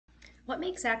What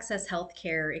makes Access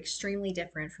Healthcare extremely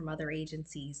different from other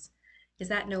agencies is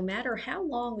that no matter how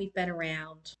long we've been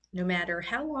around, no matter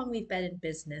how long we've been in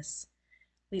business,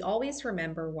 we always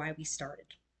remember why we started.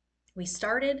 We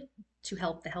started to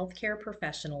help the healthcare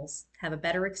professionals have a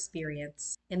better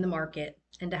experience in the market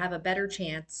and to have a better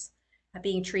chance at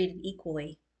being treated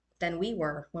equally than we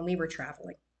were when we were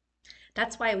traveling.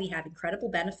 That's why we have incredible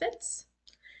benefits.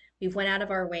 We've went out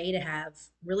of our way to have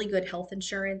really good health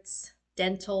insurance,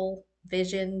 dental,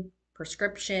 vision,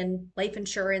 prescription, life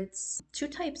insurance, two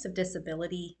types of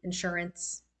disability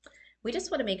insurance. We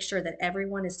just want to make sure that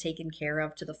everyone is taken care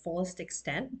of to the fullest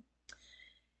extent.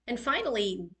 And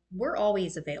finally, we're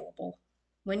always available.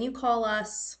 When you call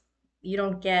us, you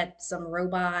don't get some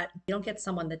robot, you don't get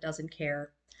someone that doesn't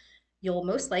care. You'll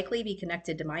most likely be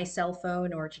connected to my cell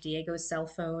phone or to Diego's cell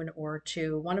phone or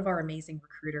to one of our amazing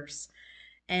recruiters.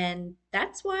 And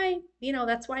that's why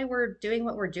we're doing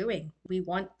what we're doing. We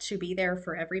want to be there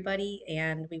for everybody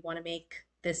and we want to make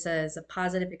this as a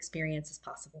positive experience as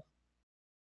possible.